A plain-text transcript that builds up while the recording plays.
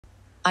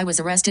I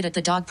was arrested at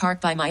the dog park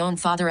by my own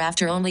father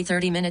after only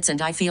 30 minutes,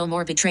 and I feel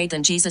more betrayed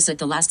than Jesus at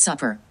the Last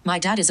Supper. My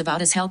dad is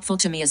about as helpful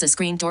to me as a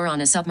screen door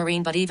on a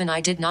submarine, but even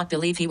I did not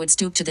believe he would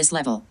stoop to this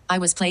level. I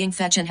was playing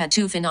fetch and had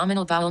two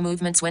phenomenal bowel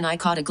movements when I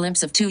caught a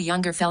glimpse of two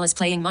younger fellas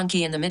playing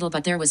monkey in the middle,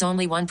 but there was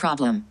only one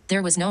problem.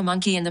 There was no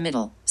monkey in the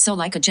middle. So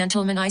like a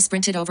gentleman, I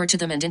sprinted over to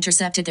them and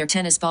intercepted their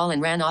tennis ball and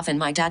ran off, and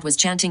my dad was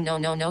chanting, "No,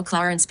 no, no,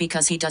 Clarence,"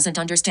 because he doesn't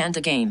understand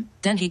the game.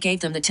 Then he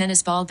gave them the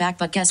tennis ball back,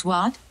 but guess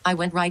what? I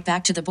went right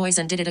back to the boys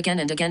and did it again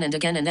and again and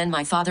again, and then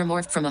my father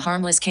morphed from a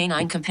harmless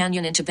canine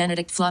companion into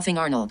Benedict fluffing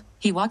Arnold.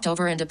 He walked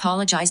over and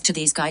apologized to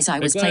these guys I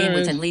was playing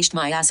with and leashed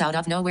my ass out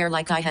of nowhere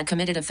like I had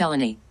committed a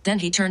felony. Then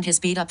he turned his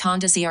beat-up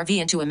Honda CR-V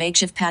into a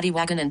makeshift paddy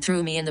wagon and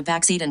threw me in the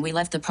backseat, and we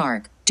left the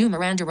park. Do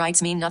Miranda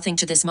rights mean nothing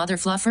to this mother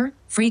fluffer?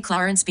 Free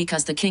Clarence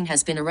because the king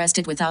has been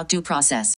arrested without due process.